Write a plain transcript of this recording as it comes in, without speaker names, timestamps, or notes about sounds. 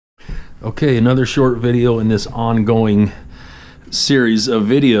Okay, another short video in this ongoing series of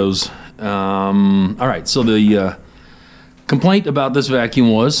videos. All right, so the complaint about this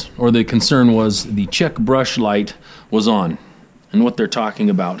vacuum was, or the concern was, the check brush light was on. And what they're talking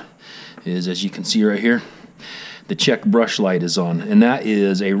about is, as you can see right here, the check brush light is on, and that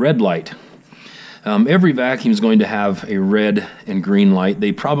is a red light. Every vacuum is going to have a red and green light.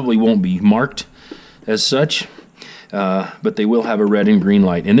 They probably won't be marked as such, but they will have a red and green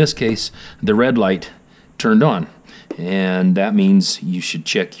light. In this case, the red light turned on, and that means you should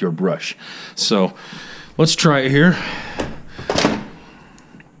check your brush. So let's try it here.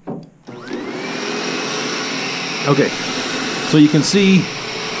 Okay, so you can see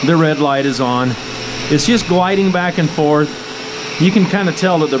the red light is on. It's just gliding back and forth. You can kind of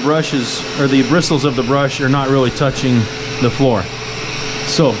tell that the brushes, or the bristles of the brush, are not really touching the floor.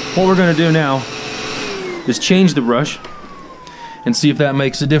 So what we're going to do now is change the brush and see if that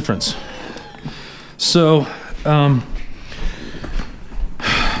makes a difference. So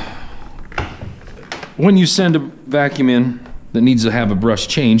when you send a vacuum in that needs to have a brush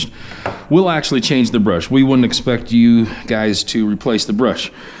changed, we'll actually change the brush. We wouldn't expect you guys to replace the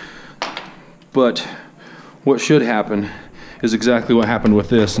brush, but what should happen is exactly what happened with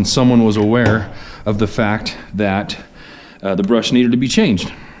this, and someone was aware of the fact that the brush needed to be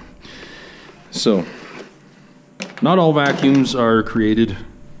changed. So not all vacuums are created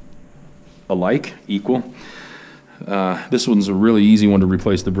alike, equal. This one's a really easy one to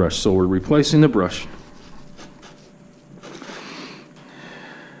replace the brush. So we're replacing the brush.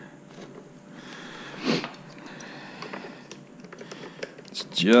 It's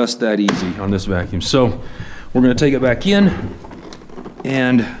just that easy on this vacuum. So we're going to take it back in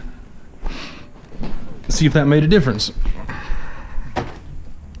and see if that made a difference.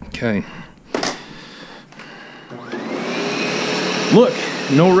 Okay. Look,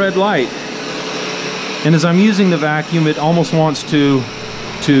 no red light. And as I'm using the vacuum, it almost wants to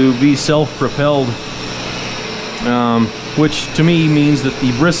be self-propelled, which to me means that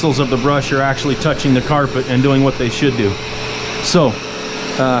the bristles of the brush are actually touching the carpet and doing what they should do. So,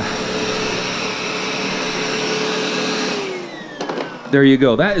 there you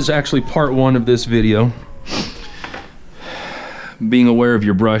go. That is actually part one of this video. Being aware of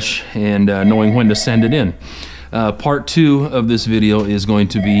your brush and knowing when to send it in. Part two of this video is going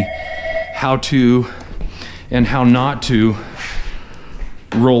to be how to and how not to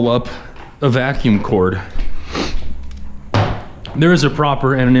roll up a vacuum cord. There is a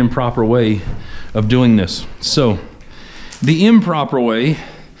proper and an improper way of doing this. So the improper way,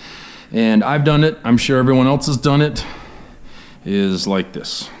 and I've done it, I'm sure everyone else has done it, is like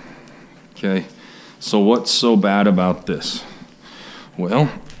this. Okay, so what's so bad about this?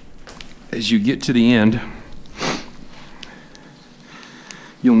 Well, as you get to the end,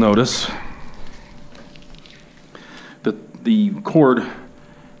 you'll notice that the cord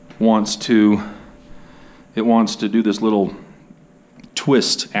wants to do this little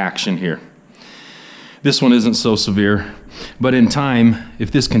twist action here. This one isn't so severe, but in time,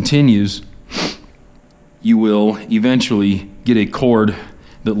 if this continues, you will eventually get a cord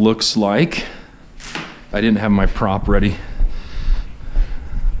that looks like, I didn't have my prop ready.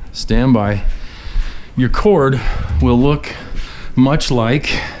 Stand by. Your cord will look much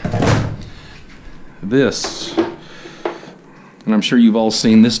like this. And I'm sure you've all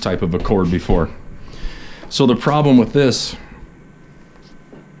seen this type of a cord before. So the problem with this,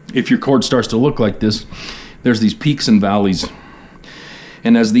 if your cord starts to look like this, there's these peaks and valleys.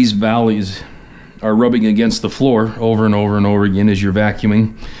 And as these valleys are rubbing against the floor over and over and over again as you're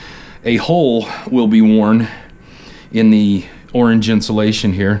vacuuming, a hole will be worn in the orange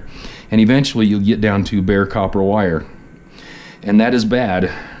insulation here, and eventually you'll get down to bare copper wire. And that is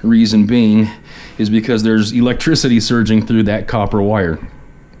bad. Reason being is because there's electricity surging through that copper wire,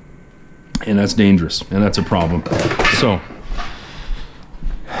 and that's dangerous, and that's a problem. So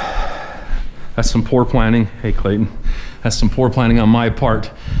that's some poor planning. Hey Clayton, that's some poor planning on my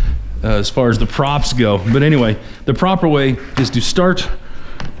part as far as the props go. But anyway, the proper way is to start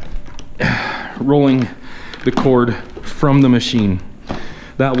rolling the cord from the machine.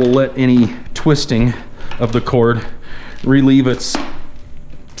 That will let any twisting of the cord relieve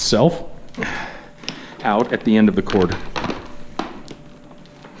itself out at the end of the cord.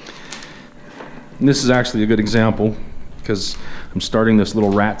 And this is actually a good example because I'm starting this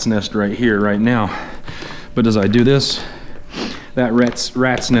little rat's nest right here right now. But as I do this, that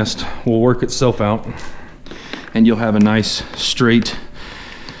rat's nest will work itself out, and you'll have a nice straight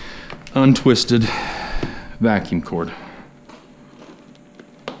untwisted vacuum cord.